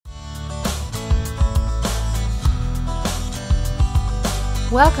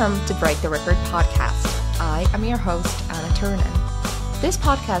Welcome to Break the Record podcast. I am your host, Anna Turunen. This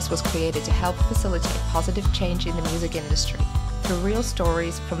podcast was created to help facilitate positive change in the music industry through real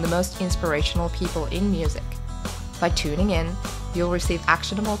stories from the most inspirational people in music. By tuning in, you'll receive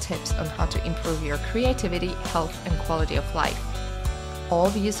actionable tips on how to improve your creativity, health, and quality of life. All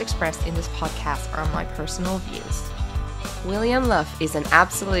views expressed in this podcast are my personal views. William Luff is an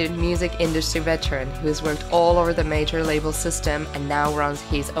absolute music industry veteran who has worked all over the major label system and now runs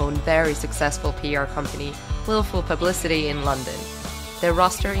his own very successful PR company, Willful Publicity, in London. Their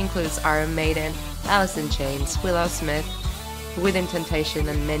roster includes Iron Maiden, Alice in Chains, Willow Smith, Within Temptation,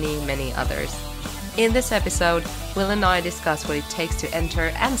 and many, many others. In this episode, Will and I discuss what it takes to enter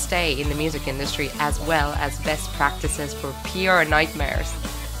and stay in the music industry, as well as best practices for PR nightmares.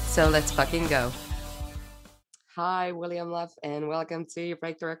 So let's fucking go. Hi, William Luff, and welcome to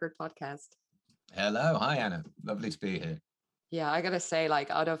Break the Record podcast. Hello. Hi, Anna. Lovely to be here. Yeah, I gotta say,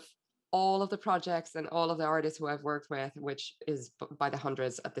 out of all of the projects and all of the artists who I've worked with, which is by the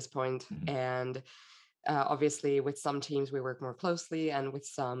hundreds at this point, and obviously with some teams we work more closely and with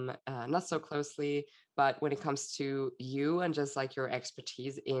some not so closely, but when it comes to you and just your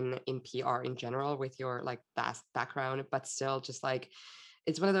expertise in PR in general with your vast background, but still just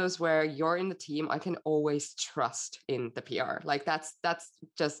it's one of those where you're in the team I can always trust in the PR. That's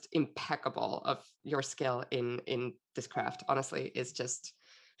just impeccable of your skill in this craft. Honestly, is just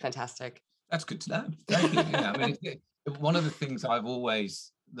fantastic. That's good to know. Thank you. Yeah, I mean, one of the things I've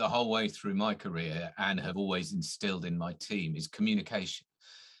always, the whole way through my career, and have always instilled in my team is communication.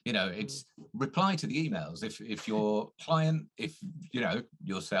 It's reply to the emails. If your client, if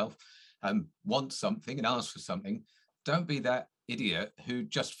yourself wants something and asks for something, don't be that idiot who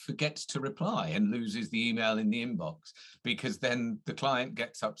just forgets to reply and loses the email in the inbox, because then the client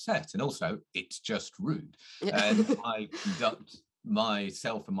gets upset, and also it's just rude. And I conduct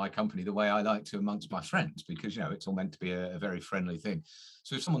myself and my company the way I like to amongst my friends, because it's all meant to be a very friendly thing.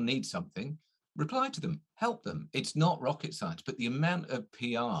 So if someone needs something, reply to them, help them. It's not rocket science, but the amount of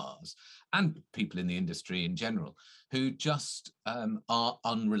PRs and people in the industry in general who just are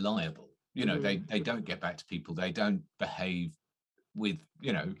unreliable. They don't get back to people. They don't behave with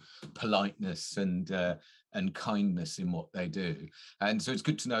politeness and kindness in what they do. And so it's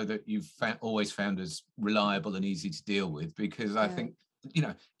good to know that you've always found us reliable and easy to deal with, because I think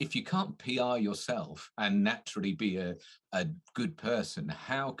if you can't PR yourself and naturally be a good person,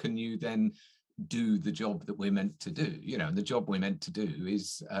 how can you then do the job that we're meant to do? And the job we're meant to do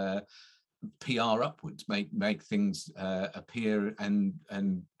is PR upwards, make things appear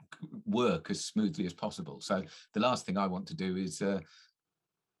and work as smoothly as possible. So the last thing I want to do is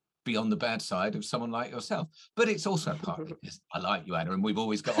be on the bad side of someone like yourself. But it's also partly because I like you, Anna, and we've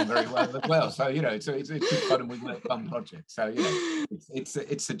always got on very well as well. So it's good fun, and we work fun projects. So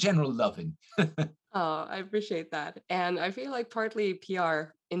it's a general loving. Oh, I appreciate that. And I feel like partly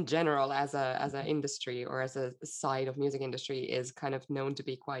PR in general as an industry or as a side of music industry is kind of known to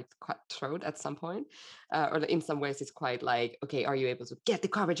be quite cutthroat at some point, or in some ways it's quite okay, are you able to get the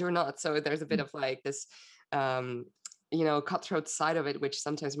coverage or not? So there's a bit of this cutthroat side of it, which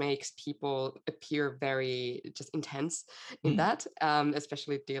sometimes makes people appear very just intense in that,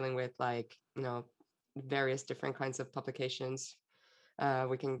 especially dealing with various different kinds of publications.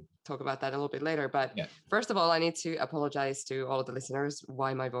 We can talk about that a little bit later, but first of all, I need to apologize to all of the listeners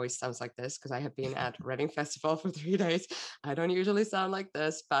why my voice sounds like this, because I have been at Reading Festival for 3 days. I don't usually sound like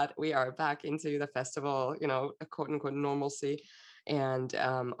this, but we are back into the festival, a quote unquote normalcy. And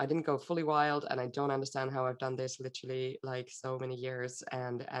I didn't go fully wild, and I don't understand how I've done this literally so many years.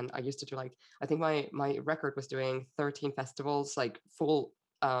 And I used to do I think my record was doing 13 festivals, full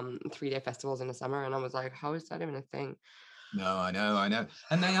 3-day festivals in the summer, and I was like, how is that even a thing? No, I know.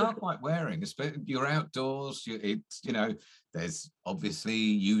 And they are quite wearing. You're outdoors, there's obviously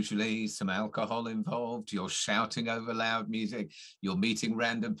usually some alcohol involved. You're shouting over loud music. You're meeting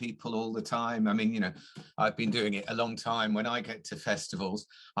random people all the time. I mean, I've been doing it a long time. When I get to festivals,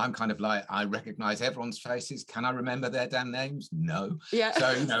 I'm kind of I recognize everyone's faces. Can I remember their damn names? No. Yeah. So,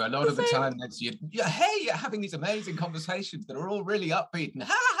 a lot of the time that's you're having these amazing conversations that are all really upbeat and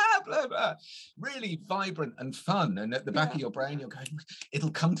blah, blah, really vibrant and fun. And at the back of your brain, you're going,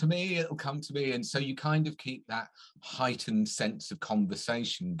 it'll come to me. And so you kind of keep that heightened sense of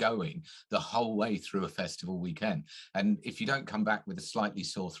conversation going the whole way through a festival weekend. And if you don't come back with a slightly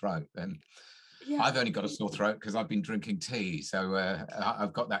sore throat, then I've only got a sore throat because I've been drinking tea. So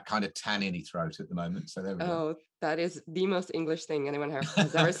I've got that kind of tannin-y throat at the moment. So there we go. Oh, that is the most English thing anyone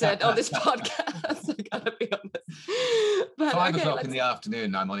has ever said on this podcast. I gotta be honest. But 5 o'clock in the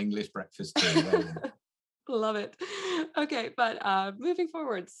afternoon, I'm on English breakfast tea. Love it. Okay, but moving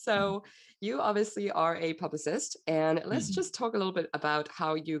forward, so you obviously are a publicist, and let's Mhm. just talk a little bit about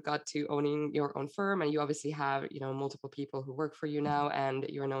how you got to owning your own firm. And you obviously have, multiple people who work for you now, and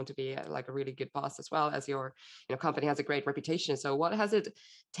you're known to be like a really good boss as well, as your, company has a great reputation. So what has it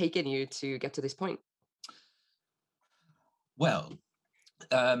taken you to get to this point? Well,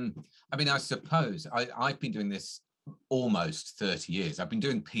 I mean, I suppose I've been doing this almost 30 years. I've been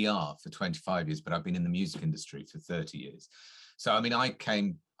doing PR for 25 years, but I've been in the music industry for 30 years. So, I mean, I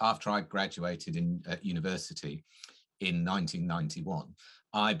came after I graduated at university in 1991.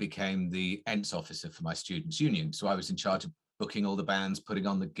 I became the ENTS officer for my students' union. So I was in charge of booking all the bands, putting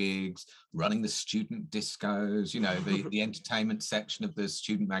on the gigs, running the student discos, the entertainment section of the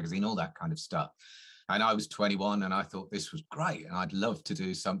student magazine, all that kind of stuff. And I was 21 and I thought this was great. And I'd love to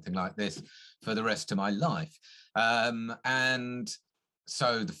do something like this for the rest of my life. And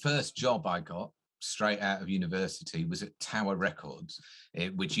so the first job I got straight out of university was at Tower Records,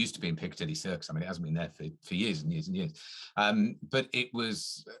 which used to be in Piccadilly Circus. I mean, it hasn't been there for years and years and years. But it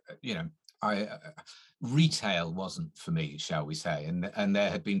was, retail wasn't for me, shall we say. And there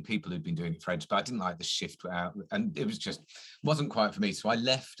had been people who'd been doing it for ages, but I didn't like the shift out. And it wasn't quite for me. So I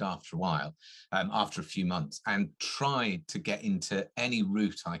left after a while, after a few months, and tried to get into any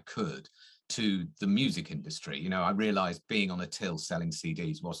route I could to the music industry. I realized being on a till selling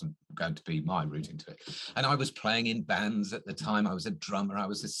CDs wasn't going to be my route into it. And I was playing in bands at the time. I was a drummer, I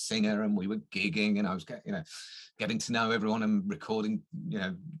was a singer, and we were gigging, and I was getting to know everyone and recording,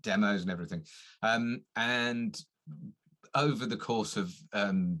 demos and everything. And over the course of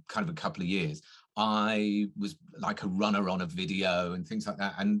kind of a couple of years, I was like a runner on a video and things like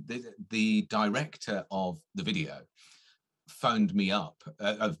that. And the director of the video phoned me up,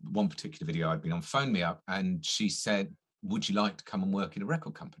 of one particular video I'd been on, phoned me up, and she said, would you like to come and work in a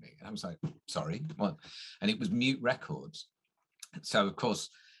record company? And I was like, sorry, what? And it was Mute Records. So, of course,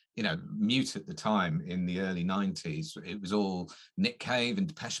 Mute at the time in the early 90s, it was all Nick Cave and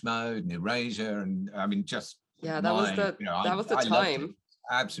Depeche Mode and Erasure. And I mean, just that was the time.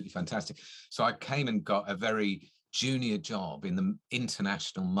 Absolutely fantastic. So I came and got a very junior job in the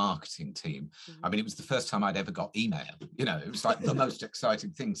international marketing team. I mean, it was the first time I'd ever got email. It was like the most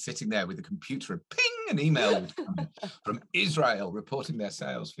exciting thing, sitting there with a computer and ping, an email would come from Israel reporting their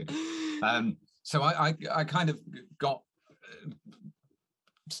sales figures. So I kind of got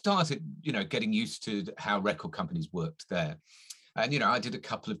started, getting used to how record companies worked there. And, I did a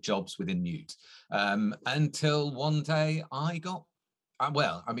couple of jobs within Mute until one day I got,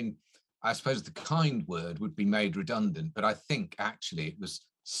 I suppose the kind word would be made redundant, but I think actually it was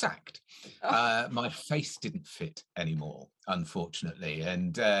sacked. My face didn't fit anymore, unfortunately.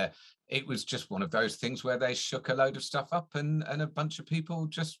 And it was just one of those things where they shook a load of stuff up and a bunch of people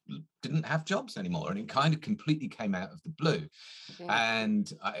just didn't have jobs anymore. And it kind of completely came out of the blue.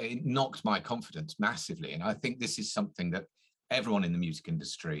 And it knocked my confidence massively. And I think this is something that everyone in the music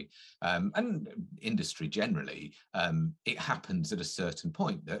industry and industry generally, it happens at a certain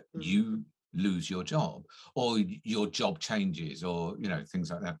point that you lose your job or your job changes or, things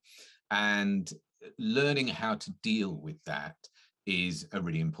like that. And learning how to deal with that is a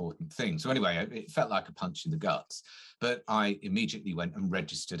really important thing. So anyway, it felt like a punch in the guts, but I immediately went and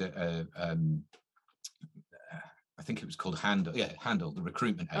registered at I think it was called Handle, the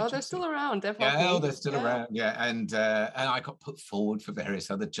recruitment agency. Oh, they're still around, definitely. Yeah, they're still around. Yeah, and I got put forward for various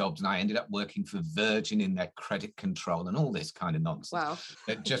other jobs, and I ended up working for Virgin in their credit control and all this kind of nonsense. Wow,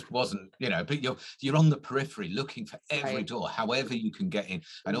 it just wasn't, But you're on the periphery looking for every door, however you can get in.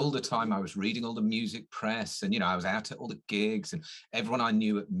 And all the time I was reading all the music press, and I was out at all the gigs, and everyone I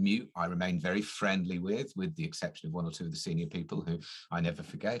knew at Mute I remained very friendly with the exception of one or two of the senior people who I never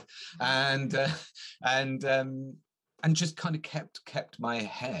forgave, and just kind of kept my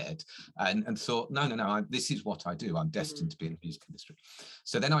head and thought, no, this is what I do. I'm destined to be in the music industry.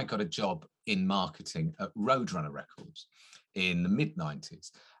 So then I got a job in marketing at Roadrunner Records in the mid-90s.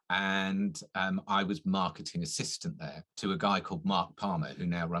 And I was marketing assistant there to a guy called Mark Palmer, who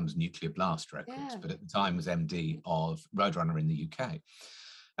now runs Nuclear Blast Records, but at the time was MD of Roadrunner in the UK.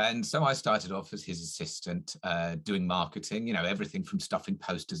 And so I started off as his assistant, doing marketing, everything from stuffing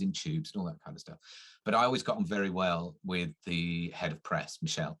posters in tubes and all that kind of stuff. But I always got on very well with the head of press,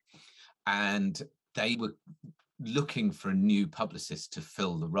 Michelle. And they were looking for a new publicist to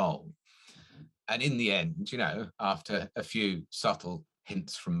fill the role. And in the end, after a few subtle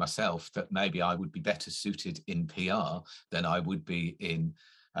hints from myself that maybe I would be better suited in PR than I would be in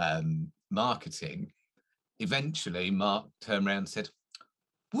marketing, eventually Mark turned around and said,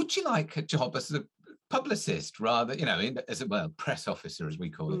 would you like a job as a publicist rather, as a, well, press officer, as we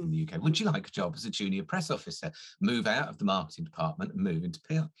call it in the UK. Would you like a job as a junior press officer? Move out of the marketing department and move into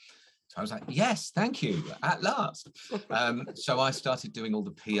PR. So I was like, yes, thank you, at last. So I started doing all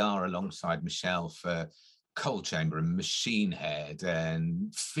the PR alongside Michelle for Coal Chamber and Machine Head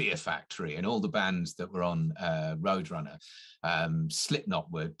and Fear Factory and all the bands that were on Roadrunner.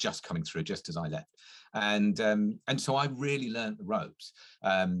 Slipknot were just coming through just as I left. And so I really learned the ropes.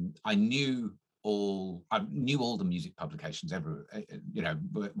 I knew all the music publications ever,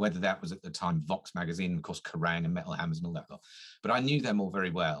 whether that was at the time Vox magazine, of course, Kerrang and Metal Hammers and all that lot. But I knew them all very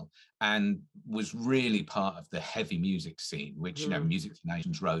well and was really part of the heavy music scene, which, Music for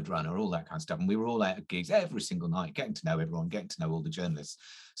Nations, Roadrunner, all that kind of stuff. And we were all out at gigs every single night, getting to know everyone, getting to know all the journalists.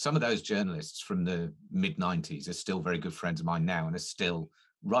 Some of those journalists from the mid-90s are still very good friends of mine now and are still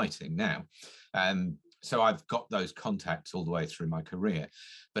writing now. So I've got those contacts all the way through my career.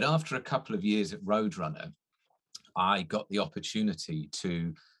 But after a couple of years at Roadrunner, I got the opportunity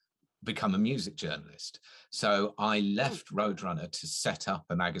to become a music journalist. So I left Roadrunner to set up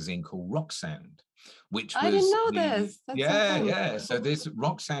a magazine called Rock Sound, which was... I didn't know this. That's yeah. So this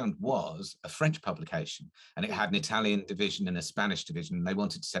Rock Sound was a French publication, and it had an Italian division and a Spanish division, and they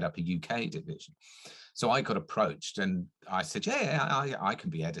wanted to set up a UK division. So I got approached and I said, I can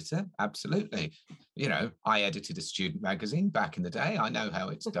be editor. Absolutely. I edited a student magazine back in the day. I know how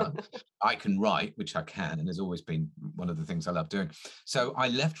it's done. I can write, which I can, and has always been one of the things I love doing. So I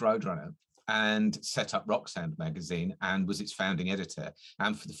left Roadrunner and set up Rock Sound magazine and was its founding editor.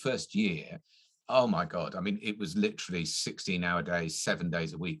 And for the first year, oh my God, I mean, it was literally 16-hour days, 7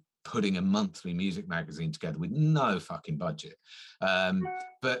 days a week, putting a monthly music magazine together with no fucking budget.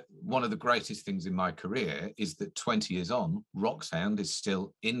 But one of the greatest things in my career is that 20 years on, Rock Sound is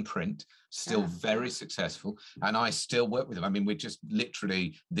still in print, still very successful, and I still work with them. I mean, we're just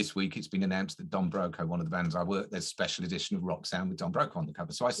literally, this week, it's been announced that Don Broco, one of the bands I work, there's a special edition of Rock Sound with Don Broco on the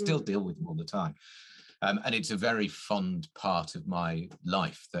cover. So I still deal with them all the time. And it's a very fond part of my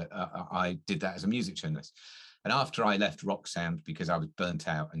life that I did that as a music journalist. And after I left Rock Sound, because I was burnt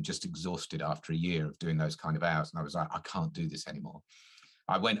out and just exhausted after a year of doing those kind of hours, and I was like, I can't do this anymore.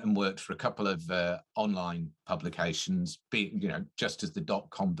 I went and worked for a couple of online publications, just as the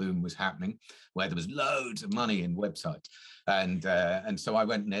 .com boom was happening, where there was loads of money in websites. And so I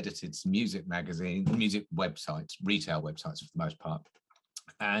went and edited some music websites, retail websites for the most part.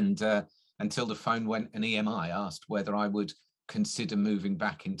 And until the phone went and EMI asked whether I would consider moving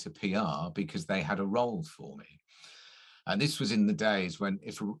back into PR because they had a role for me. And this was in the days when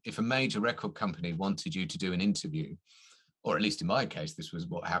if a major record company wanted you to do an interview, or at least in my case, this was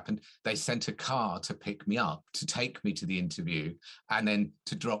what happened, they sent a car to pick me up, to take me to the interview, and then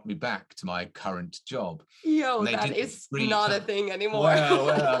to drop me back to my current job. Yo, that is not a thing anymore.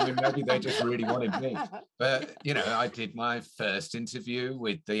 Well, I mean, maybe they just really wanted me. But, I did my first interview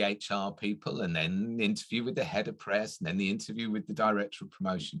with the HR people, and then the interview with the head of press, and then the interview with the director of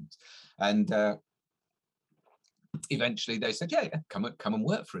promotions. And eventually they said, come and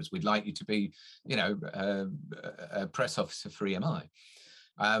work for us. We'd like you to be, a press officer for EMI.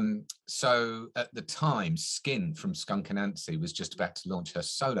 So at the time, Skin from Skunk Anansie was just about to launch her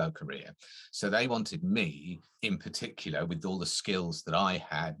solo career. So they wanted me in particular, with all the skills that I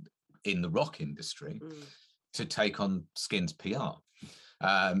had in the rock industry, to take on Skin's PR.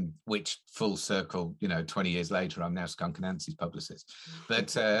 Which full circle, 20 years later, I'm now Skunk Anansie's publicist.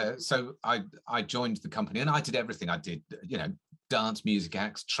 But so I joined the company and I did everything. I did, dance music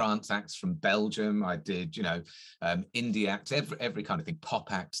acts, trance acts from Belgium. I did, indie acts, every kind of thing,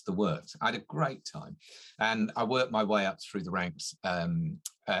 pop acts, the works. I had a great time. And I worked my way up through the ranks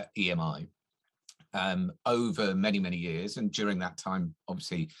at EMI. Over many, many years. And during that time,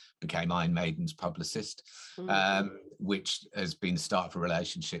 obviously, became Iron Maiden's publicist, which has been the start of a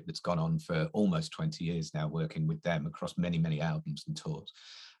relationship that's gone on for almost 20 years now, working with them across many, many albums and tours.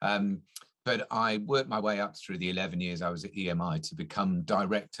 But I worked my way up through the 11 years I was at EMI to become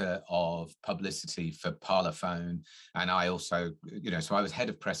director of publicity for Parlophone. And I also, so I was head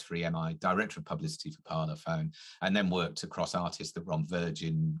of press for EMI, director of publicity for Parlophone, and then worked across artists that were on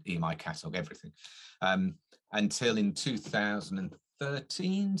Virgin, EMI catalog, everything. Until in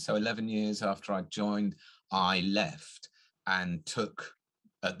 2013, so 11 years after I joined, I left and took,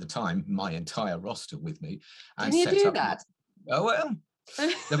 at the time, my entire roster with me. And Can you do that? Oh, well.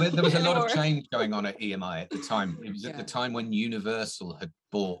 There was a lot of change going on at EMI at the time. It was at the time when Universal had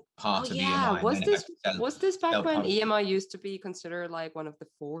bought part of EMI. Was this back when EMI used to be considered like one of the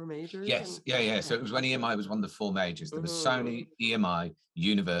four majors? Yes, yeah. So it was when EMI was one of the four majors. There was Sony, EMI,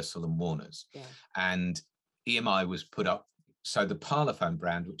 Universal, and Warner's. Yeah. And EMI was put up so the Parlophone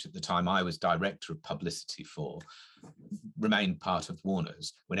brand, which at the time I was director of publicity for, remained part of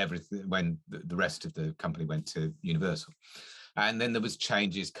Warner's when the rest of the company went to Universal. And then there was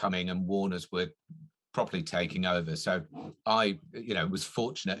changes coming and Warner's were properly taking over. So I, was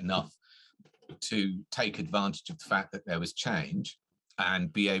fortunate enough to take advantage of the fact that there was change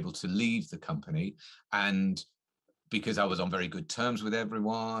and be able to leave the company. And because I was on very good terms with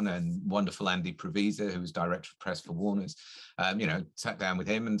everyone, and wonderful Andy Provisa, who was director of press for Warner's, sat down with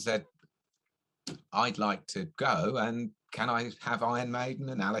him and said, I'd like to go, and can I have Iron Maiden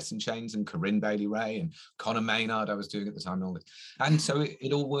and Alice in Chains and Corinne Bailey Rae and Conor Maynard I was doing at the time and all this. And so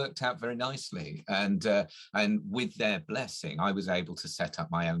it all worked out very nicely. And with their blessing, I was able to set up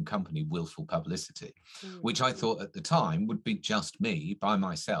my own company, Willful Publicity, which I thought at the time would be just me by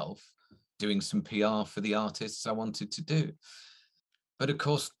myself doing some PR for the artists I wanted to do. But of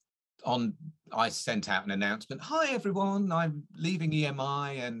course, I sent out an announcement. Hi, everyone, I'm leaving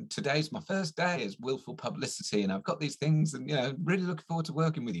EMI and today's my first day as Willful Publicity and I've got these things and, really looking forward to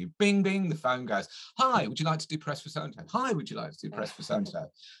working with you. Bing, bing, the phone goes. Hi, would you like to do press for so-and-so? Hi, would you like to do press for so-and-so?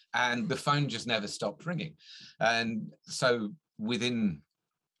 And the phone just never stopped ringing. And so within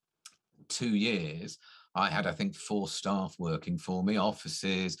 2 years, I had, I think, 4 staff working for me,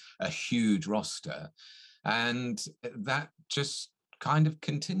 offices, a huge roster. And that just kind of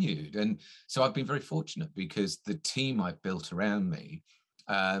continued. And so I've been very fortunate because the team I've built around me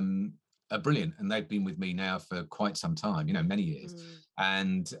are brilliant. And they've been with me now for quite some time, many years.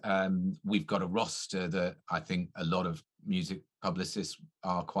 And we've got a roster that I think a lot of music publicists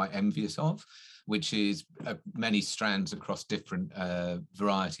are quite envious of, which is many strands across different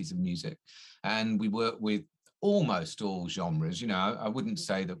varieties of music. And we work with almost all genres. I wouldn't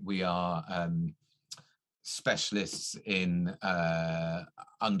say that we are specialists in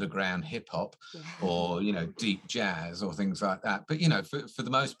underground hip hop or deep jazz or things like that, but for the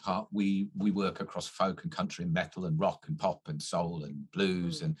most part we work across folk and country and metal and rock and pop and soul and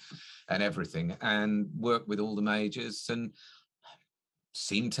blues and everything, and work with all the majors and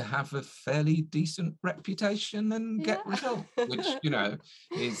seem to have a fairly decent reputation and get results, which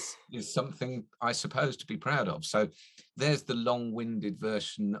is something I suppose to be proud of. So there's the long-winded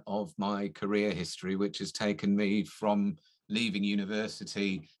version of my career history, which has taken me from leaving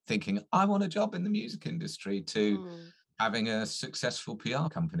university thinking I want a job in the music industry to having a successful PR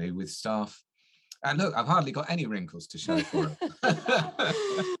company with staff. And look, I've hardly got any wrinkles to show for it.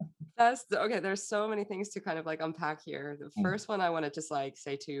 Okay. There's so many things to kind of unpack here. The first one I want to just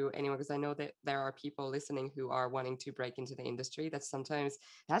say to anyone, because I know that there are people listening who are wanting to break into the industry, that sometimes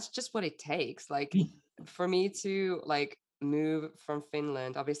that's just what it takes. For me to move from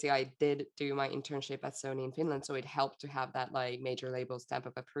Finland, obviously I did do my internship at Sony in Finland, so it helped to have that major label stamp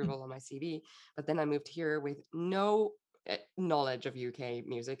of approval on my CV. But then I moved here with no knowledge of UK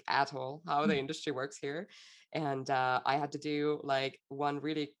music at all, how the industry works here. And I had to do one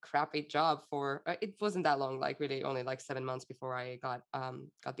really crappy job for it wasn't that long, really only 7 months before I got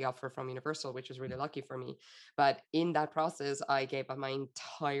the offer from Universal, which was really lucky for me. But in that process, I gave up my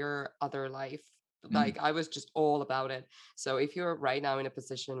entire other life. I was just all about it. So if you're right now in a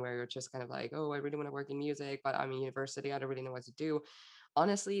position where you're just kind of oh, I really want to work in music, but I'm in university, I don't really know what to do.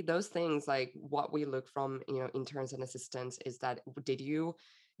 Honestly, those things, what we look from, interns and assistants, is that did you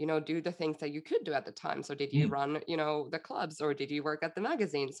do the things that you could do at the time? So did you run, the clubs, or did you work at the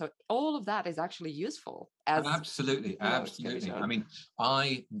magazine? So all of that is actually useful. Absolutely. I mean,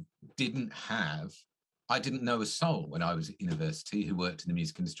 I didn't know a soul when I was at university who worked in the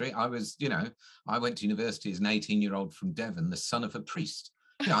music industry. I went to university as an 18-year-old from Devon, the son of a priest.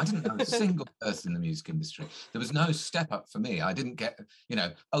 I didn't know a single person in the music industry. There was no step up for me. I didn't get,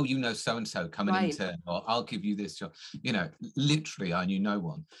 so-and-so, come and intern, or I'll give you this job. Literally, I knew no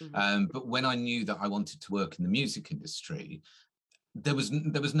one. But when I knew that I wanted to work in the music industry, there was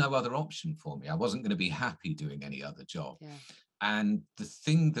no other option for me. I wasn't going to be happy doing any other job. Yeah. And the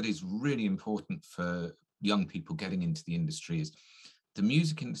thing that is really important for young people getting into the industry is the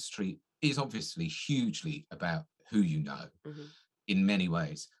music industry is obviously hugely about who you know. In many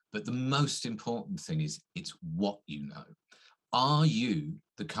ways, but the most important thing is it's what you know. Are you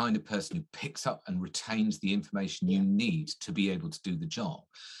the kind of person who picks up and retains the information you need to be able to do the job?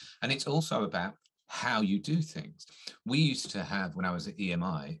 And it's also about how you do things. We used to have, when I was at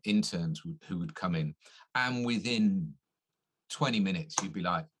EMI, interns who would come in, and within 20 minutes you'd be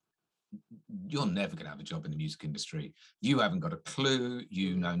like, you're never going to have a job in the music industry. You haven't got a clue.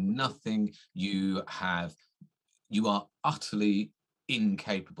 You know nothing. You are utterly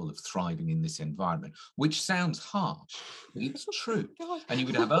incapable of thriving in this environment, which sounds harsh, but it's true. And you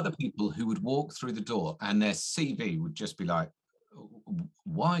would have other people who would walk through the door and their CV would just be like,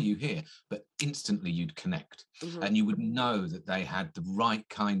 why are you here? But instantly you'd connect, and you would know that they had the right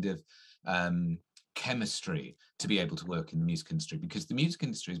kind of chemistry to be able to work in the music industry, because the music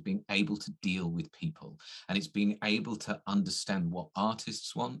industry is being able to deal with people, and it's being able to understand what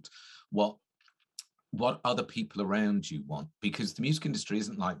artists want, what other people around you want, because the music industry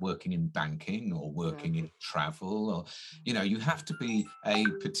isn't like working in banking or working in travel, or, you know, you have to be a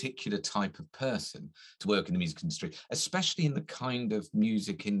particular type of person to work in the music industry, especially in the kind of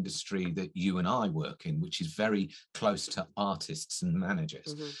music industry that you and I work in, which is very close to artists and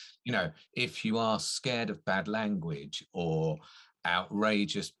managers. You know, if you are scared of bad language or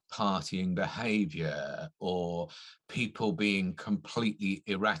outrageous partying behavior, or people being completely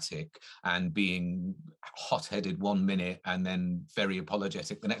erratic and being hot-headed one minute and then very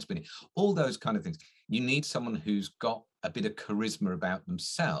apologetic the next minute, all those kind of things, you need someone who's got a bit of charisma about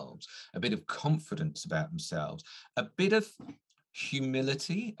themselves, a bit of confidence about themselves, a bit of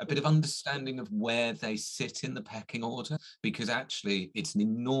humility, a bit of understanding of where they sit in the pecking order, because actually it's an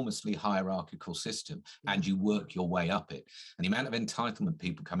enormously hierarchical system and you work your way up it. And the amount of entitlement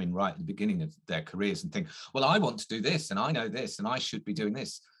people come in right at the beginning of their careers and think, well, I want to do this and I know this and I should be doing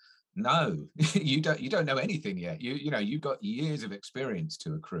this. No, you don't know anything yet. You know, you've got years of experience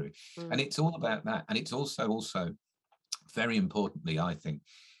to accrue. And it's all about that. And it's also very importantly, I think,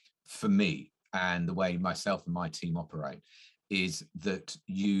 for me and the way myself and my team operate, is that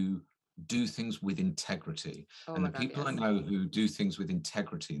you do things with integrity. And the people I know who do things with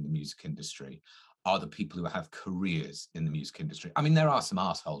integrity in the music industry are the people who have careers in the music industry. I mean, there are some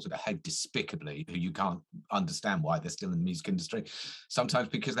assholes that behave despicably who you can't understand why they're still in the music industry. Sometimes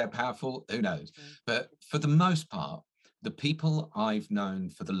because they're powerful, who knows? But for the most part, the people I've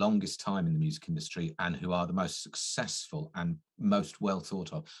known for the longest time in the music industry and who are the most successful and most well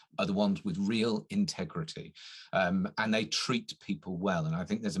thought of are the ones with real integrity. And they treat people well. And I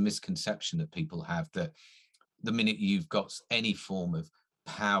think there's a misconception that people have that the minute you've got any form of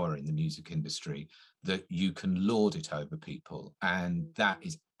power in the music industry, that you can lord it over people. And that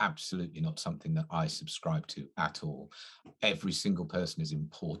is absolutely not something that I subscribe to at all. Every single person is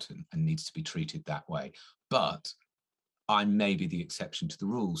important and needs to be treated that way. But I may be the exception to the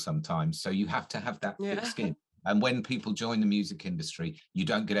rule sometimes. So you have to have that thick skin. And when people join the music industry, you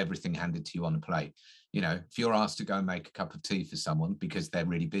don't get everything handed to you on a plate. You know, if you're asked to go and make a cup of tea for someone because they're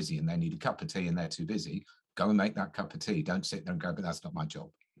really busy and they need a cup of tea and they're too busy, go and make that cup of tea. Don't sit there and go, but that's not my job.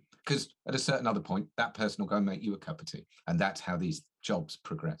 Because at a certain other point, that person will go and make you a cup of tea. And that's how these jobs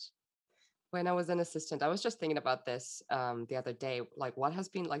progress. When I was an assistant, I was just thinking about this the other day, like what has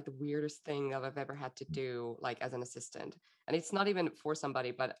been like the weirdest thing I've ever had to do, like as an assistant. And it's not even for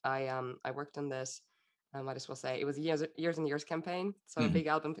somebody, but I worked on this, I might as well say, it was years and years campaign. So a big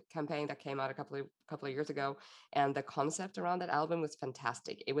album campaign that came out a couple of years ago. And the concept around that album was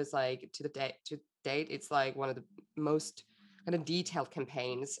fantastic. It was like to date, it's like one of the most kind of detailed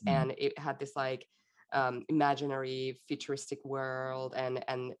campaigns. And it had this like imaginary futuristic world, and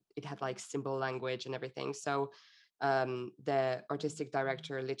it had like symbol language and everything. So the artistic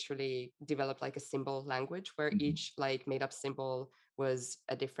director literally developed like a symbol language where each like made up symbol was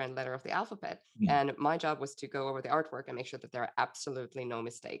a different letter of the alphabet. And my job was to go over the artwork and make sure that there are absolutely no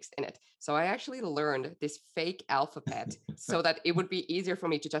mistakes in it. So I actually learned this fake alphabet so that it would be easier for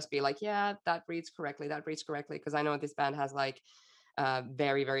me to just be like, yeah, that reads correctly, because I know this band has like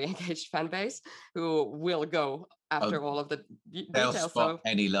very, very engaged fan base who will go after all of the they'll details. spot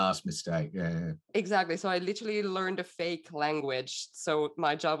any last mistake. Exactly. So I literally learned a fake language so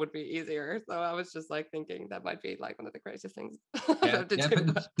my job would be easier. So I was just like thinking that might be like one of the craziest things. But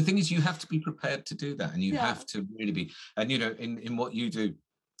the thing is, you have to be prepared to do that, and you have to really be. And you know, in what you do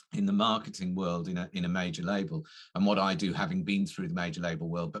in the marketing world, in a major label, and what I do, having been through the major label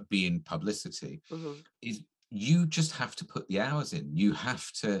world but be in publicity, is you just have to put the hours in. You have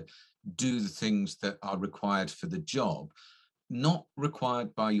to do the things that are required for the job, not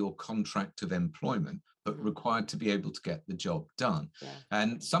required by your contract of employment, but required to be able to get the job done.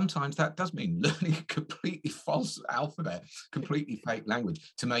 And sometimes that does mean learning a completely false alphabet, completely fake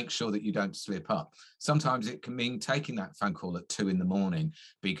language to make sure that you don't slip up. Sometimes it can mean taking that phone call at 2 a.m.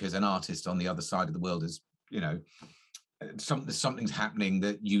 because an artist on the other side of the world is, something's happening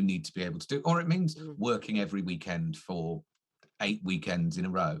that you need to be able to do. Or it means working every weekend for 8 weekends in a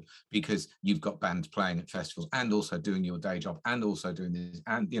row because you've got bands playing at festivals and also doing your day job and also doing this.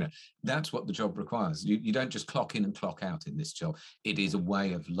 And, that's what the job requires. You don't just clock in and clock out in this job. It is a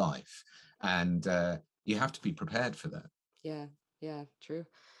way of life. And you have to be prepared for that. Yeah, true.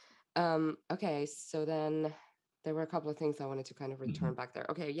 Okay, so then There were a couple of things I wanted to kind of return back there.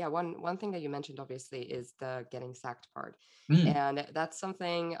 Okay, yeah, one thing that you mentioned obviously is the getting sacked part. Mm. And that's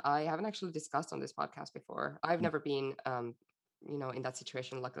something I haven't actually discussed on this podcast before. I've never been in that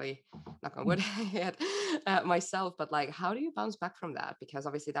situation, luckily, knock on wood, yet myself. But like, how do you bounce back from that? Because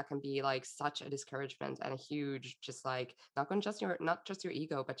obviously that can be like such a discouragement and a huge, just like not just your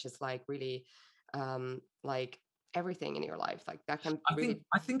ego, but just like really like everything in your life. Like that can really.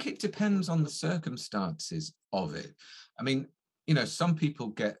 I think it depends on the circumstances of it. I mean, some people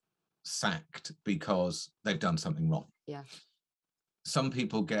get sacked because they've done something wrong. Yeah. Some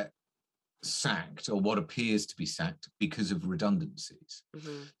people get sacked, or what appears to be sacked, because of redundancies.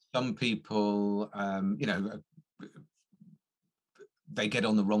 Mm-hmm. Some people, they get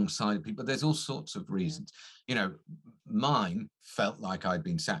on the wrong side of people. There's all sorts of reasons. Mine felt like I'd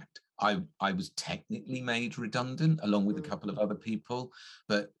been sacked. I was technically made redundant along with a couple of other people,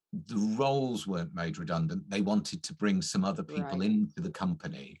 but the roles weren't made redundant. They wanted to bring some other people into the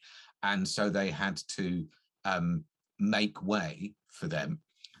company. And so they had to make way for them.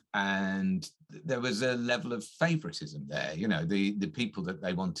 And there was a level of favoritism there. The people that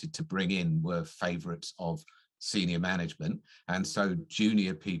they wanted to bring in were favorites of senior management. And so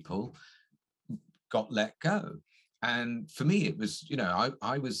junior people got let go. And for me, it was,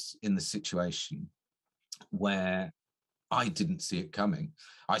 I was in the situation where I didn't see it coming.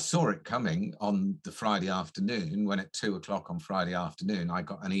 I saw it coming on the Friday afternoon, when at 2:00 on Friday afternoon, I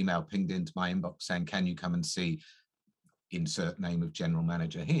got an email pinged into my inbox saying, can you come and see insert name of general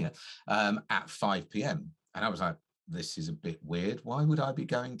manager here at 5 p.m. And I was like, this is a bit weird. Why would I be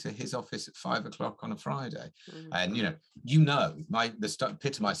going to his office at 5:00 on a Friday? And the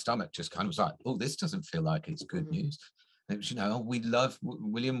pit of my stomach just kind of was like, oh, this doesn't feel like it's good news. And it was,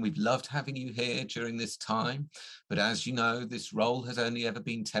 William, we've loved having you here during this time, but as you know, this role has only ever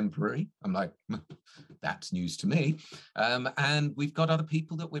been temporary. I'm like, that's news to me. And we've got other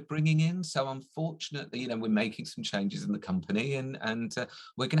people that we're bringing in. So unfortunately, we're making some changes in the company, and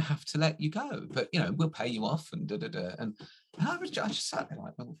we're going to have to let you go. But, we'll pay you off and da-da-da. And I just sat there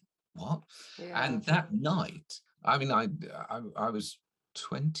like, well, what? Yeah. And that night, I mean, I was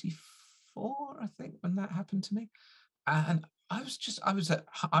 24, I think, when that happened to me. And I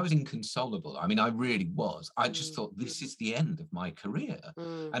was inconsolable. I mean, I really was. I just thought, this is the end of my career.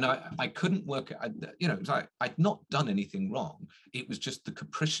 And I couldn't work. It was like I'd not done anything wrong. It was just the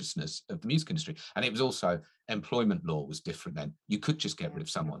capriciousness of the music industry. And it was also, employment law was different then. You could just get rid of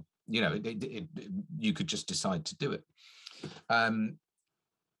someone. You could just decide to do it.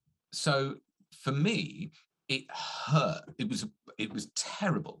 So for me, it hurt. It was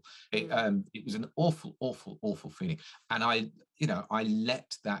terrible. It was an awful, awful, awful feeling. And I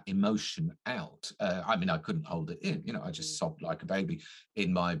let that emotion out. I mean, I couldn't hold it in. I just sobbed like a baby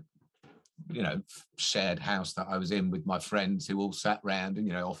in my, shared house that I was in with my friends, who all sat round and,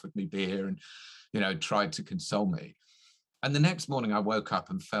 offered me beer and, tried to console me. And the next morning I woke up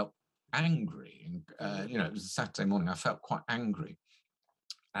and felt angry. And, it was a Saturday morning. I felt quite angry.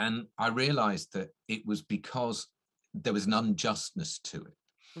 And I realized that it was because there was an unjustness to it.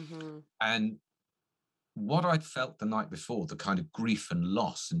 And what I'd felt the night before, the kind of grief and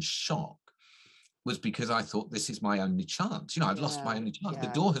loss and shock, was because I thought, this is my only chance. I've lost my only chance. The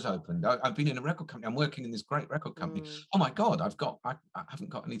door has opened. I've been in a record company. I'm working in this great record company. Oh my God, I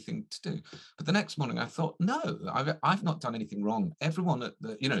haven't got anything to do. But the next morning I thought, no, I've not done anything wrong. Everyone at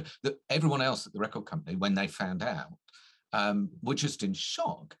everyone else at the record company, when they found out, were just in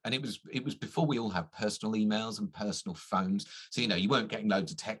shock. And it was before we all had personal emails and personal phones. So, you weren't getting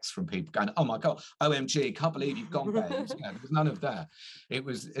loads of texts from people going, oh my God, OMG, can't believe you've gone, babes. There was none of that. It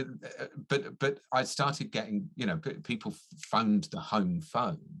was, but I started getting, people phoned the home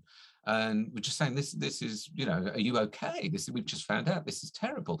phone and we're just saying, this is, are you okay? We've just found out, this is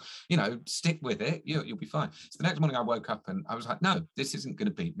terrible. Stick with it, you'll be fine. So the next morning I woke up and I was like, no, this isn't going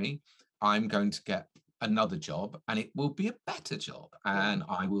to beat me. I'm going to get another job, and it will be a better job, and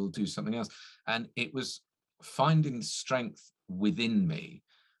I will do something else. And it was finding strength within me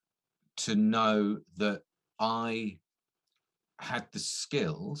to know that I had the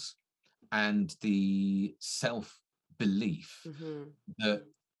skills and the self-belief that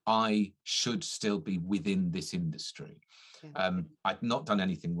I should still be within this industry. I'd not done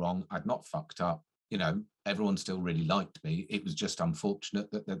anything wrong. I'd not fucked up. Everyone still really liked me. It was just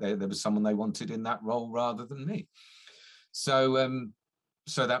unfortunate that there was someone they wanted in that role rather than me. So,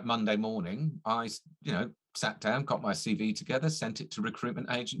 so that Monday morning, I, sat down, got my CV together, sent it to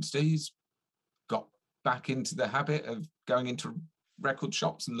recruitment agencies, got back into the habit of going into record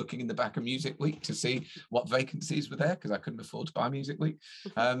shops and looking in the back of Music Week to see what vacancies were there, because I couldn't afford to buy Music Week.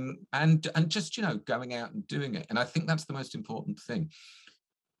 And just, you know, going out and doing it. And I think that's the most important thing.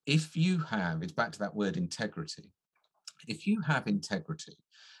 If you have, it's back to that word integrity. If you have integrity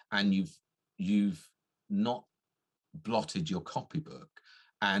and you've not blotted your copybook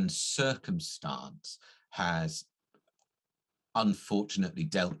and circumstance has unfortunately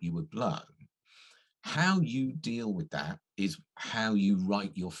dealt you a blow, how you deal with that is how you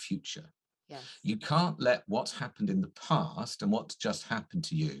write your future. Yes. You can't let what's happened in the past and what's just happened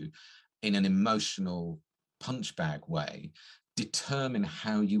to you in an emotional punch bag way determine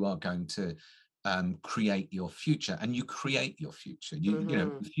how you are going to create your future. And you create your future. You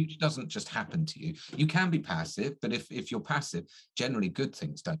know, the future doesn't just happen to you. You can be passive, but if you're passive, generally good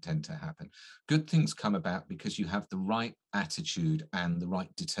things don't tend to happen. Good things come about because you have the right attitude and the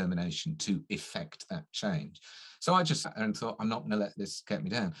right determination to effect that change. So I just sat there and thought, I'm not going to let this get me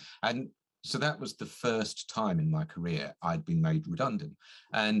down. And so that was the first time in my career I'd been made redundant.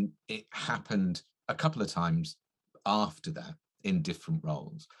 And it happened a couple of times after that in different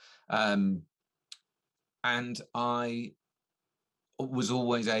roles. And I was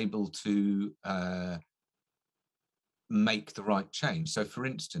always able to make the right change. So, for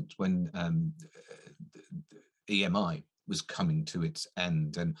instance, when EMI was coming to its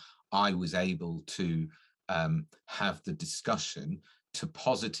end, and I was able to have the discussion to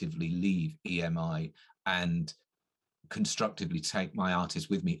positively leave EMI and constructively take my artists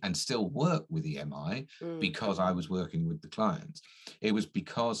with me and still work with EMI because I was working with the clients. It was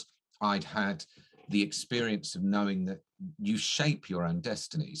because I'd had the experience of knowing that you shape your own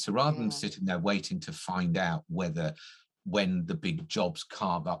destiny. So rather than sitting there waiting to find out whether when the big jobs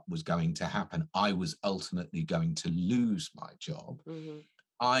carve up was going to happen, I was ultimately going to lose my job.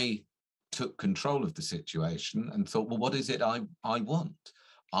 I took control of the situation and thought, well, what is it I want?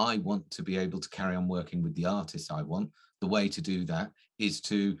 I want to be able to carry on working with the artists I want. The way to do that is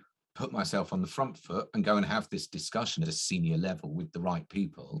to put myself on the front foot and go and have this discussion at a senior level with the right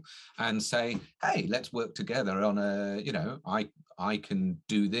people and say, hey, let's work together on a, you know, I can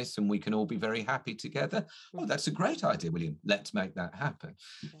do this and we can all be very happy together. Oh, that's a great idea, William. Let's make that happen.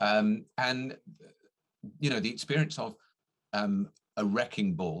 And, you know, the experience of a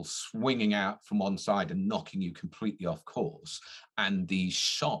wrecking ball swinging out from one side and knocking you completely off course, and the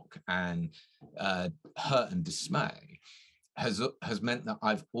shock and hurt and dismay has meant that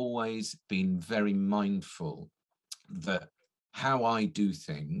I've always been very mindful that how I do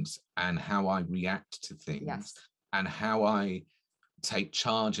things and how I react to things and how I take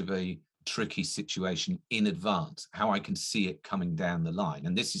charge of a tricky situation in advance, how I can see it coming down the line.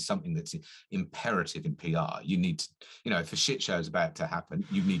 And this is something that's imperative in PR. You need to, you know, if a shit show is about to happen,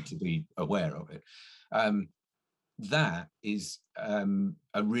 you need to be aware of it. That is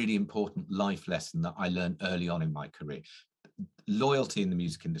a really important life lesson that I learned early on in my career. Loyalty in the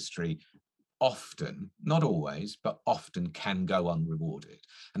music industry often, not always, but often can go unrewarded.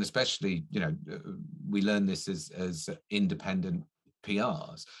 And especially, you know, we learn this as independent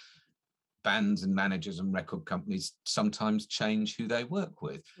PRs. Bands and managers and record companies sometimes change who they work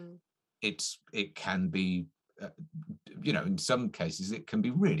with. It can be, you know, in some cases it can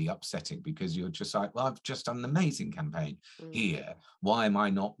be really upsetting because you're just like, well, I've just done an amazing campaign here. Why am I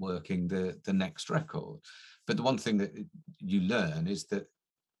not working the next record? But the one thing that you learn is that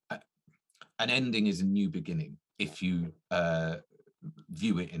an ending is a new beginning. If you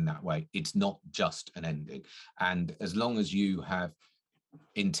view it in that way, it's not just an ending. And as long as you have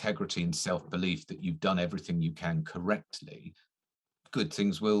integrity and self-belief that you've done everything you can correctly, good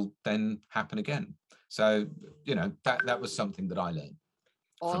things will then happen again. So, you know, that was something that I learned.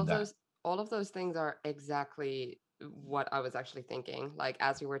 All of those things are exactly what I was actually thinking. Like,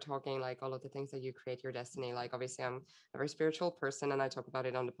 as you were talking, like all of the things that you create your destiny, like obviously I'm a very spiritual person and I talk about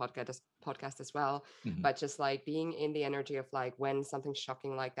it on the podcast as well. But just like being in the energy of like when something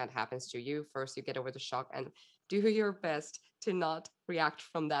shocking like that happens to you, first you get over the shock and do your best to not react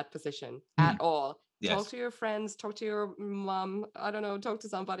from that position at all. Talk to your friends, talk to your mom, I don't know, talk to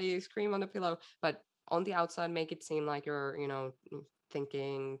somebody, scream on the pillow, but on the outside make it seem like you're, you know,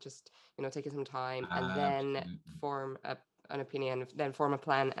 thinking, just, you know, taking some time and then form an opinion, then form a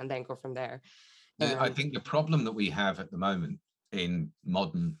plan and then go from there. I think the problem that we have at the moment in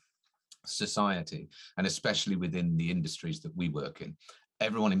modern society, and especially within the industries that we work in,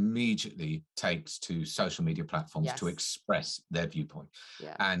 everyone immediately takes to social media platforms to express their viewpoint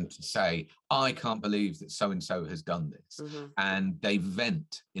and to say, I can't believe that so-and-so has done this. And they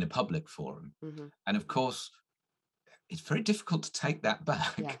vent in a public forum. And of course, it's very difficult to take that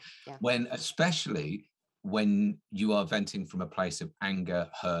back when especially when you are venting from a place of anger,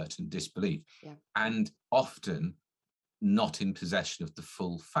 hurt, and disbelief, and often not in possession of the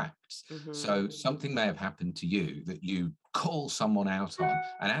full facts. So something may have happened to you that you call someone out on,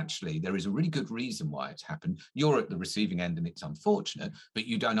 and actually there is a really good reason why it's happened. You're at the receiving end and it's unfortunate, but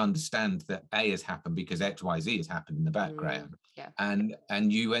you don't understand that A has happened because X, Y, Z has happened in the background.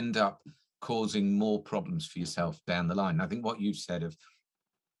 And you end up causing more problems for yourself down the line. I think what you've said of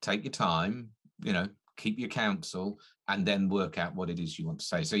take your time, you know, keep your counsel, and then work out what it is you want to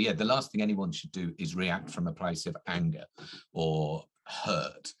say. So yeah, the last thing anyone should do is react from a place of anger or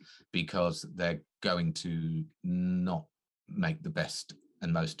hurt, because they're going to not make the best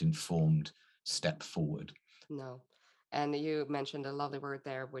and most informed step forward. No. And you mentioned a lovely word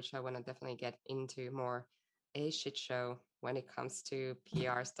there, which I want to definitely get into more, a shit show when it comes to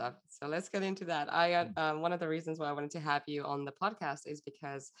PR stuff. So let's get into that. One of the reasons why I wanted to have you on the podcast is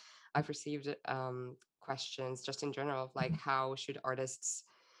because I've received questions just in general of like, how should artists,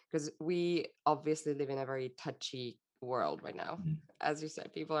 because we obviously live in a very touchy world right now. As you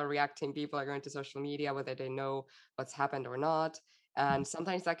said, people are reacting, people are going to social media, whether they know what's happened or not. And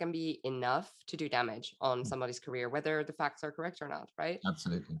sometimes that can be enough to do damage on somebody's career, whether the facts are correct or not, right?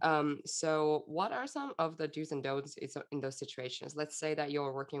 Absolutely. So what are some of the do's and don'ts in those situations? Let's say that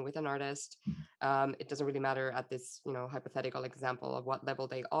you're working with an artist. It doesn't really matter at this, you know, hypothetical example of what level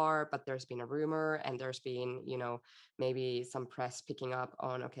they are, but there's been a rumor and there's been, you know, maybe some press picking up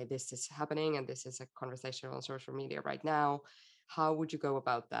on, okay, this is happening and this is a conversation on social media right now. How would you go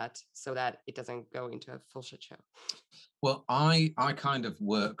about that so that it doesn't go into a full shit show? Well, I kind of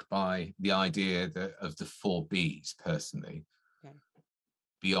work by the idea of the 4 Bs personally. Okay.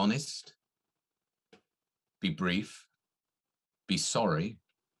 Be honest, be brief, be sorry,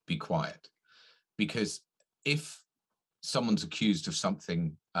 be quiet. Because if someone's accused of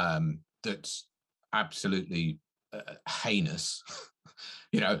something that's absolutely heinous,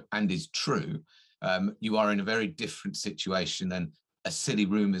 you know, and is true, you are in a very different situation than a silly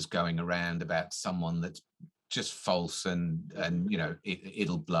rumors going around about someone that's just false and you know,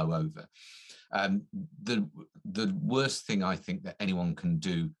 it'll blow over. The worst thing I think that anyone can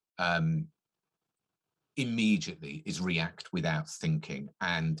do immediately is react without thinking,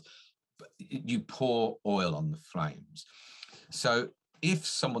 and you pour oil on the flames. So if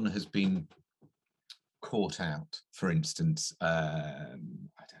someone has been caught out, for instance, I don't know,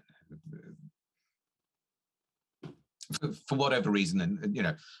 for whatever reason, and you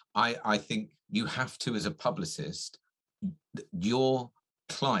know, I think you have to, as a publicist, your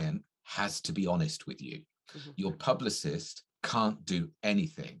client has to be honest with you. Your publicist can't do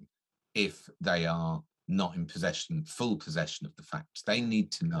anything if they are not in full possession of the facts. They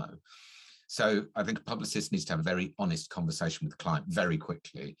need to know. So I think a publicist needs to have a very honest conversation with the client very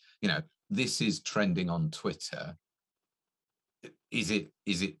quickly. You know, this is trending on Twitter. Is it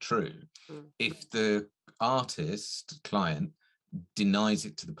true? If the artist client denies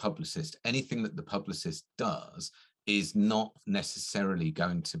it to the publicist, anything that the publicist does is not necessarily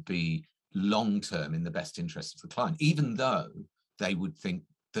going to be long-term in the best interest of the client, even though they would think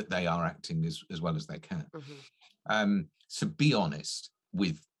that they are acting as well as they can. So be honest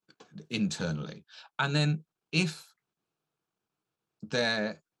with internally. And then if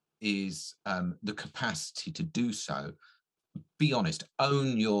there is the capacity to do so, be honest,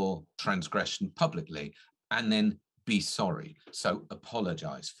 own your transgression publicly, and then be sorry. So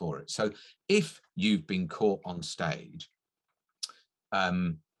apologize for it. So if you've been caught on stage, I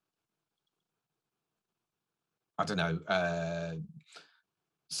don't know,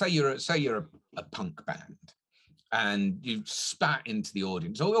 say you're a punk band and you've spat into the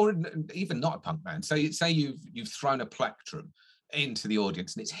audience, or even not a punk band. Say you've thrown a plectrum into the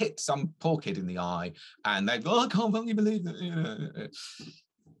audience and it's hit some poor kid in the eye and they go, oh, I can't fucking believe it.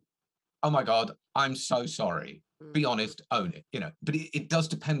 Oh my God, I'm so sorry. Be honest, own it, you know. But it does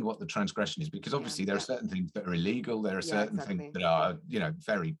depend what the transgression is, because obviously there are certain things that are illegal. There are certain things that are, you know,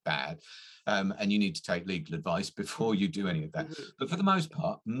 very bad. And you need to take legal advice before you do any of that. But for the most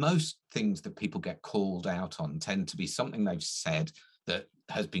part, most things that people get called out on tend to be something they've said that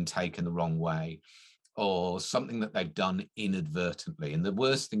has been taken the wrong way, or something that they've done inadvertently. And the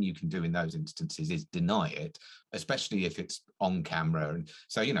worst thing you can do in those instances is deny it, especially if it's on camera. And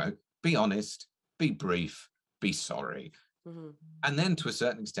so, you know, be honest, be brief, be sorry. And then to a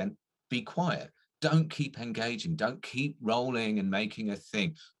certain extent, be quiet. Don't keep engaging. Don't keep rolling and making a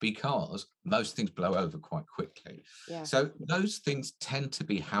thing, because most things blow over quite quickly. So those things tend to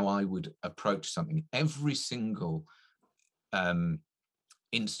be how I would approach something. Every single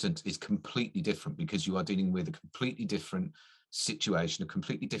instance is completely different, because you are dealing with a completely different situation, a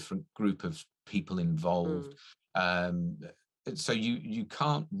completely different group of people involved. So you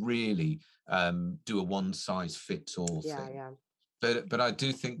can't really do a one size fits all thing. But I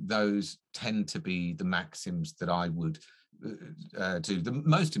do think those tend to be the maxims that I would do. The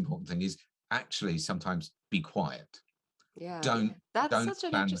most important thing is actually sometimes be quiet. That's such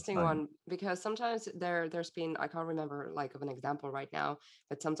an interesting one, because sometimes there's been, I can't remember like of an example right now,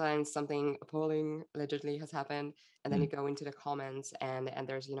 but sometimes something appalling allegedly has happened, and then you go into the comments and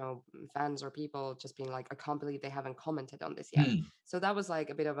there's, you know, fans or people just being like, I can't believe they haven't commented on this yet. So that was like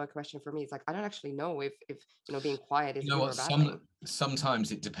a bit of a question for me. It's like, I don't actually know if you know, being quiet is a good or bad thing.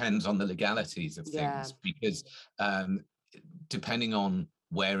 Sometimes it depends on the legalities of things, because depending on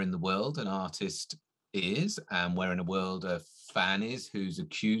where in the world an artist is and where in the world a fan is who's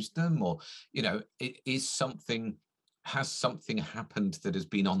accused them, or, you know, has something happened that has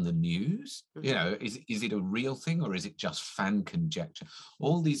been on the news? You know, is it a real thing, or is it just fan conjecture?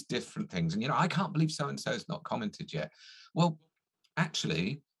 All these different things. And, you know, I can't believe so and so has not commented yet. Well,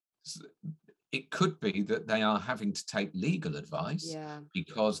 actually, it could be that they are having to take legal advice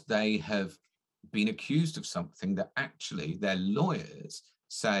because they have been accused of something that actually their lawyers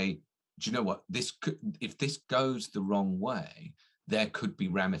say, do you know what, if this goes the wrong way, there could be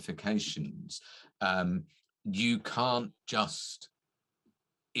ramifications. You can't just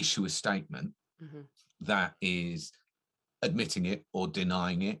issue a statement that is admitting it or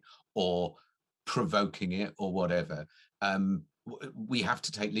denying it or provoking it or whatever. We have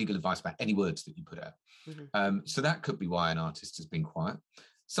to take legal advice about any words that you put out. So that could be why an artist has been quiet.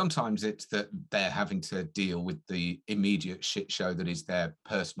 Sometimes it's that they're having to deal with the immediate shit show that is their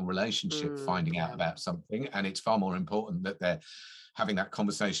personal relationship, finding out about something. And it's far more important that they're having that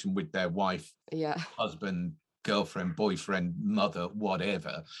conversation with their wife, husband, girlfriend, boyfriend, mother,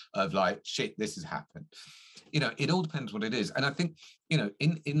 whatever, of like, shit, this has happened. You know, it all depends what it is. And I think, you know,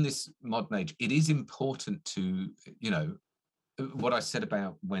 in this modern age, it is important to, you know, what I said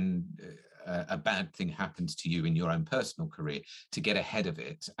about when a bad thing happens to you in your own personal career, to get ahead of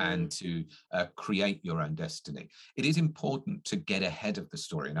it and to create your own destiny. It is important to get ahead of the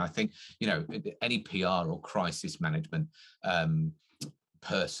story. And I think, you know, any PR or crisis management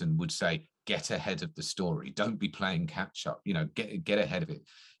person would say, get ahead of the story. Don't be playing catch up, you know, get ahead of it.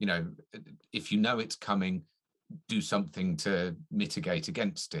 You know, if you know it's coming, do something to mitigate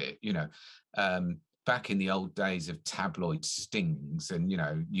against it, you know. Back in the old days of tabloid stings, and, you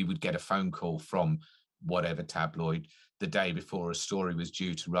know, you would get a phone call from whatever tabloid the day before a story was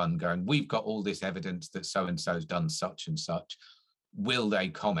due to run going, we've got all this evidence that so-and-so's done such and such. Will they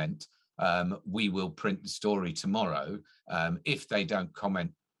comment? We will print the story tomorrow. If they don't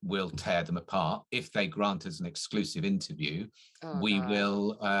comment, we'll tear them apart. If they grant us an exclusive interview, we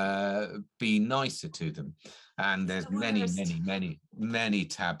will be nicer to them. And there's many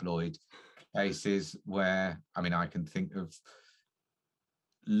tabloid cases where, I mean, I can think of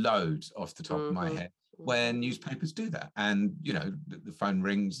loads off the top of my head where newspapers do that. And, you know, the phone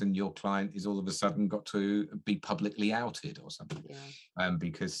rings and your client is all of a sudden got to be publicly outed or something,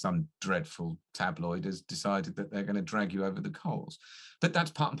 because some dreadful tabloid has decided that they're going to drag you over the coals. But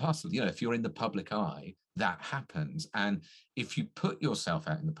that's part and parcel. You know, if you're in the public eye, that happens. And if you put yourself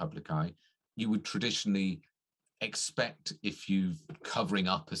out in the public eye, you would traditionally expect, if you're covering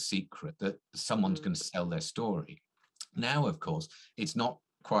up a secret, that someone's going to sell their story. Now, of course, it's not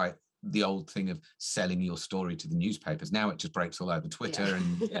quite the old thing of selling your story to the newspapers. Now it just breaks all over Twitter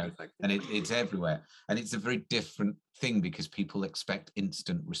and, you know, and it's everywhere. And it's a very different thing because people expect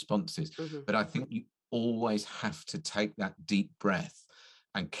instant responses. But I think you always have to take that deep breath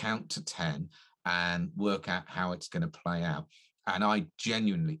and count to 10 and work out how it's going to play out. And I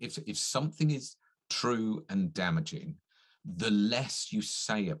genuinely, if something is true and damaging, the less you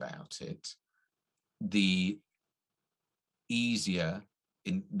say about it, the easier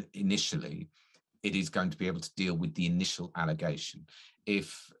initially it is going to be able to deal with the initial allegation.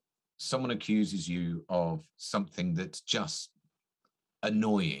 If someone accuses you of something that's just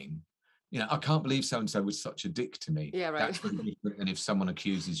annoying, you know, I can't believe so-and-so was such a dick to me. That's very different than if someone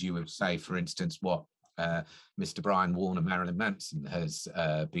accuses you of, say, for instance, what Mr. Brian Warner, Marilyn Manson has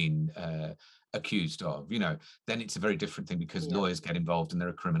been accused of, you know, then it's a very different thing because lawyers get involved and there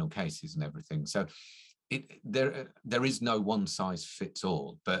are criminal cases and everything. So there is no one size fits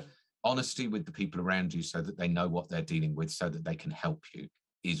all, but honesty with the people around you so that they know what they're dealing with so that they can help you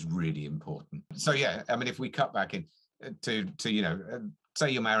is really important. So, yeah, I mean, if we cut back in to you know, say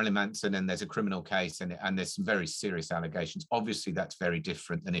you're Marilyn Manson and there's a criminal case and there's some very serious allegations, obviously that's very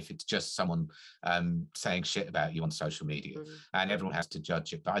different than if it's just someone saying shit about you on social media and everyone has to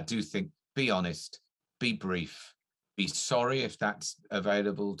judge it. But I do think, be honest, be brief, be sorry if that's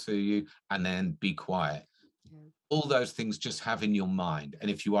available to you, and then be quiet. All those things just have in your mind.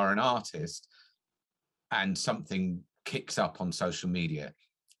 And if you are an artist and something kicks up on social media,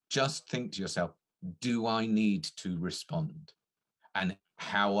 just think to yourself, do I need to respond? And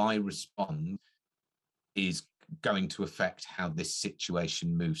how I respond is going to affect how this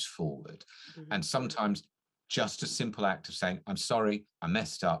situation moves forward. And sometimes just a simple act of saying, I'm sorry, I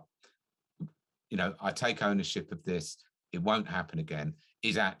messed up, you know, I take ownership of this, it won't happen again,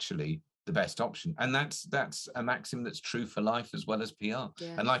 is actually the best option. And that's a maxim that's true for life as well as PR.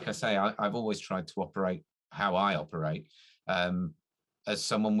 Yeah, and like I say, I've always tried to operate how I operate, as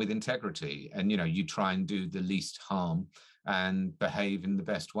someone with integrity. And, you know, you try and do the least harm and behave in the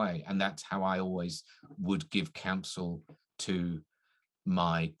best way. And that's how I always would give counsel to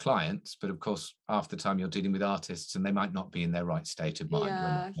my clients. But of course, half the time you're dealing with artists and they might not be in their right state of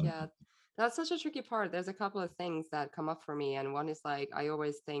mind. Yeah. That's such a tricky part. There's a couple of things that come up for me. And one is like, I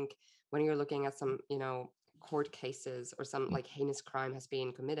always think when you're looking at some, you know, court cases or some like heinous crime has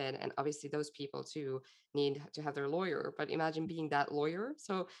been committed, and obviously those people too need to have their lawyer, but imagine being that lawyer.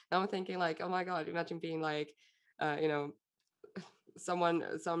 So now I'm thinking like, oh my God, imagine being like, you know, some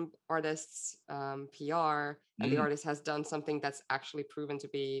artist's PR, and the artist has done something that's actually proven to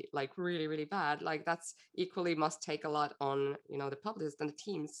be like really, really bad. Like that's equally must take a lot on, you know, the publicist and the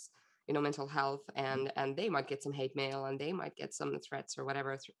team's, you know, mental health, and they might get some hate mail and they might get some threats or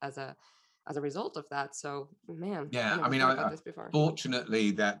whatever as a result of that. So man, yeah, I mean,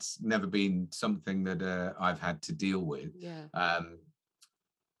 fortunately that's never been something that I've had to deal with.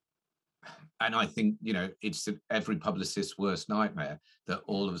 And I think, you know, it's every publicist's worst nightmare that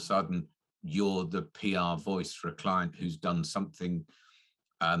all of a sudden you're the PR voice for a client who's done something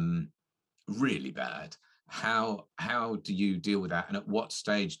really bad. How do you deal with that? And at what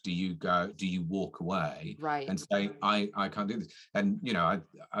stage do you walk away and say, I can't do this? And, you know,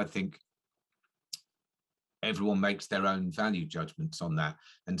 I think everyone makes their own value judgments on that.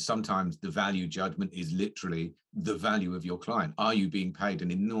 And sometimes the value judgment is literally the value of your client. Are you being paid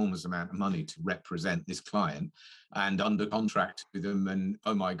an enormous amount of money to represent this client and under contract with them? And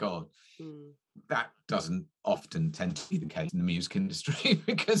oh my God, that doesn't often tend to be the case in the music industry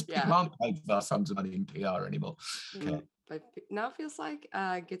because people aren't paid vast sums of money in PR anymore. Okay. But now feels like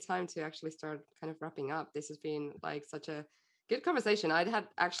a good time to actually start kind of wrapping up. This has been like such a good conversation. I had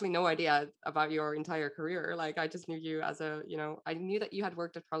actually no idea about your entire career. Like I just knew you as a, you know, I knew that you had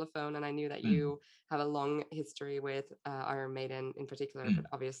worked at Parlophone, and I knew that you have a long history with Iron Maiden in particular, but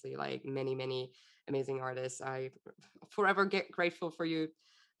obviously like many, many amazing artists. I forever get grateful for you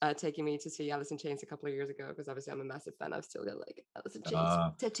taking me to see Alice in Chains a couple of years ago, because obviously I'm a massive fan. I've still got like Alice in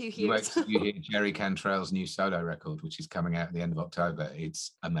Chains tattoo here. Wait till you hear Jerry Cantrell's new solo record, which is coming out at the end of October.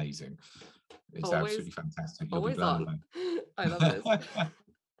 It's amazing. It's absolutely fantastic. You'll be blown away. I love this.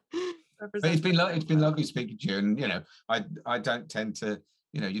 But it's been lovely speaking to you, and you know, I don't tend to,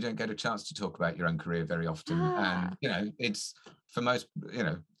 you know, you don't get a chance to talk about your own career very often, and you know, it's for most, you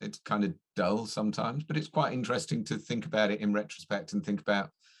know, it's kind of dull sometimes, but it's quite interesting to think about it in retrospect and think about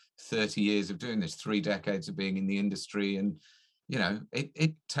 30 years of doing this, 3 decades of being in the industry, and you know,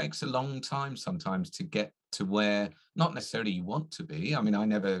 it takes a long time sometimes to get to where not necessarily you want to be. I mean, I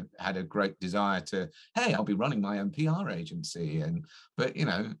never had a great desire to, hey, I'll be running my own PR agency, but you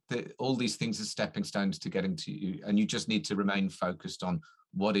know, all these things are stepping stones to getting to you, and you just need to remain focused on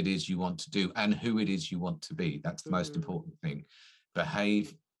what it is you want to do and who it is you want to be. That's the most important thing.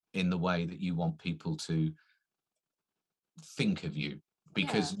 Behave in the way that you want people to think of you,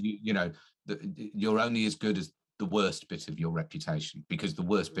 because you know, you're only as good as the worst bit of your reputation, because the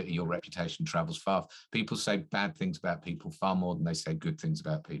worst bit of your reputation travels far. People say bad things about people far more than they say good things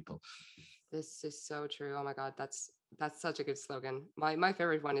about people. This is so true. Oh my God, that's such a good slogan. My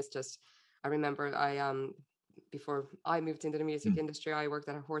favorite one is just, I remember before I moved into the music industry, I worked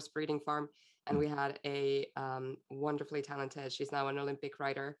at a horse breeding farm, and we had a wonderfully talented, she's now an Olympic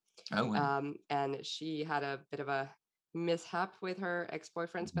rider. Oh, wow. And she had a bit of a mishap with her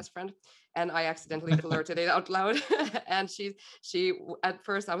ex-boyfriend's best friend, and I accidentally blurted it out loud. And she at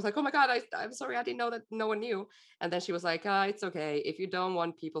first I was like, oh my God, I'm sorry, I didn't know that no one knew. And then she was like, it's okay, if you don't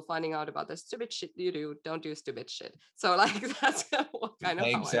want people finding out about the stupid shit you do, don't do stupid shit. So like that's what kind of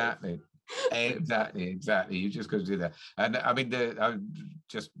Exactly. You just got to do that. And I mean,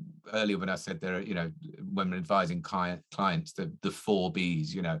 just earlier when I said there, you know, when we're advising clients, the 4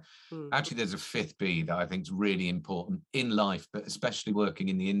 Bs, you know, actually there's a 5th B that I think is really important in life, but especially working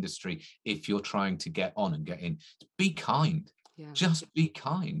in the industry. If you're trying to get on and get in, be kind. Just be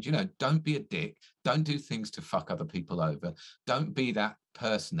kind. You know, don't be a dick. Don't do things to fuck other people over. Don't be that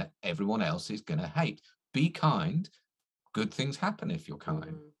person that everyone else is going to hate. Be kind. good things happen if you're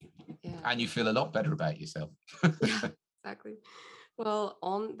kind. Yeah. And you feel a lot better about yourself. Yeah, exactly. Well,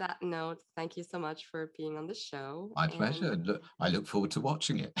 on that note, thank you so much for being on the show. My pleasure. I look forward to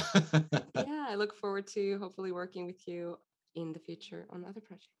watching it. Yeah, I look forward to hopefully working with you in the future on other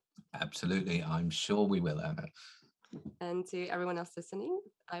projects. Absolutely. I'm sure we will, Anna. And to everyone else listening,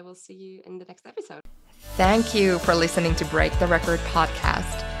 I will see you in the next episode. Thank you for listening to Break the Record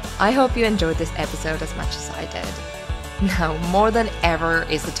podcast. I hope you enjoyed this episode as much as I did. Now, more than ever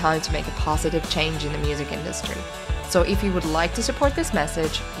is the time to make a positive change in the music industry. So if you would like to support this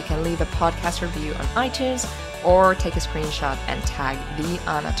message, you can leave a podcast review on iTunes or take a screenshot and tag the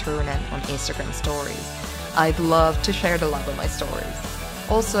Anna Turunen on Instagram stories. I'd love to share the love of my stories.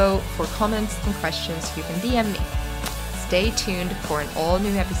 Also, for comments and questions, you can DM me. Stay tuned for an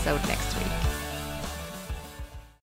all-new episode next week.